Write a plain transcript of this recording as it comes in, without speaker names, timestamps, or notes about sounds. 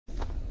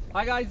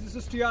Hi guys, this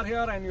is TR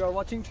here and you are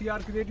watching TR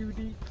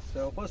Creativity.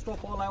 So first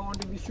of all, I want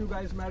to wish you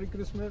guys Merry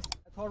Christmas.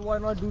 I thought why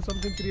not do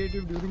something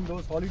creative during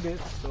those holidays.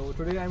 So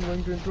today I'm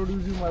going to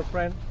introduce you my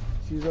friend.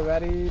 She's a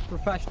very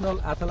professional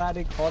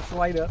athletic horse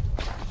rider.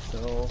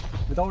 So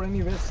without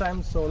any waste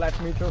time, so let's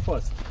meet her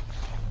first.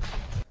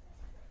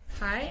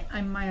 Hi,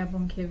 I'm Maja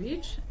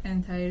Bąkiewicz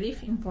and I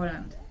live in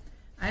Poland.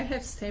 I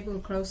have stable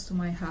close to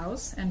my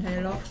house and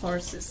I love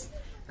horses.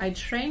 I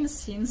train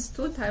since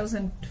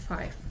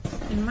 2005.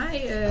 In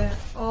my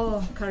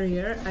all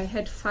career I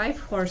had 5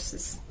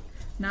 horses.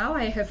 Now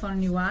I have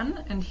only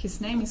one and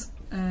his name is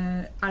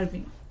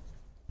Alvin.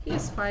 He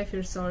is 5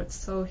 years old,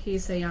 so he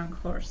is a young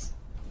horse.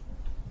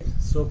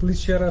 So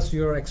please share us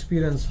your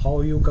experience,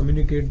 how you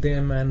communicate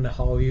them and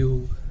how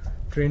you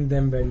train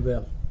them very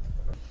well.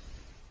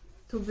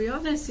 To be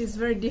honest, it's a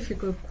very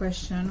difficult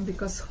question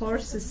because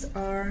horses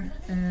are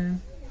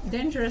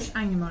dangerous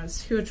animals,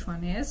 huge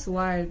one, yes,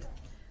 wild.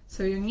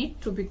 So you need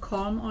to be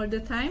calm all the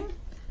time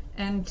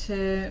and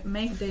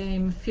make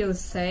them feel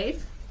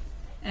safe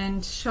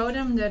and show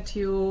them that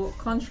you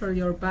control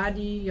your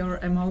body, your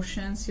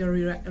emotions, your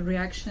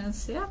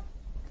reactions, yeah.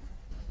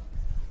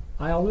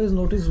 I always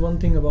notice one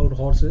thing about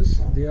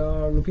horses, they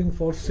are looking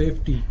for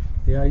safety.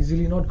 They are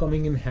easily not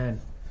coming in hand.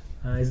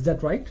 Is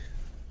that right?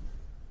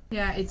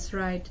 Yeah, it's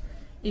right.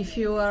 If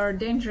you are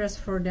dangerous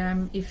for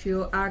them, if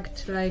you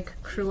act like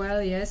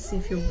cruel, yes,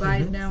 if you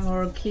bite them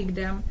or kick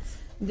them,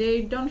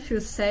 they don't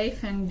feel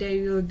safe and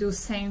they will do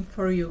same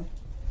for you.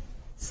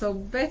 So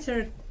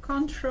better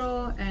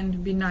control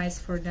and be nice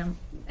for them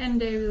and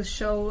they will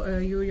show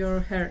you your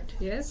heart,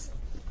 yes?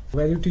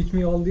 Will you teach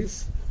me all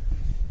this?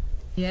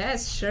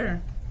 Yes, sure.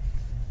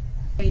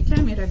 Hey,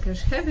 tell me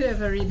Rakesh, have you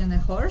ever ridden a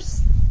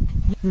horse?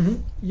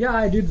 Yeah,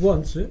 I did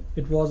once.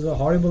 It was a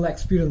horrible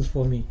experience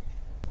for me.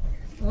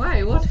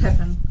 Why? What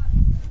happened?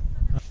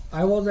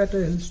 I was at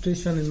a hill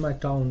station in my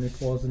town.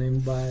 It was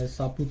named by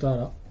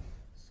Saputara.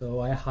 So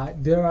I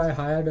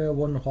hired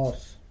one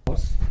horse.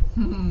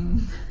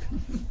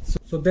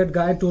 So that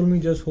guy told me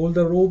just hold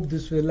the rope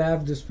this way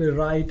left, this way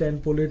right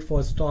and pull it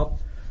for a stop.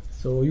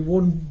 So you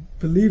won't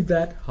believe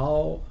that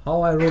how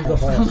I rode the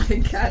horse. Oh my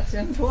god,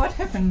 and what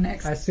happened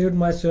next? I saved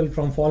myself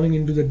from falling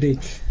into the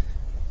ditch.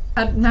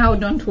 Now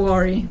don't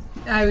worry,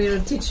 I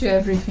will teach you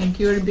everything.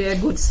 You will be a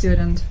good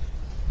student.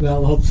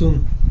 Well, hope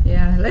soon.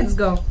 Yeah, let's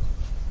go.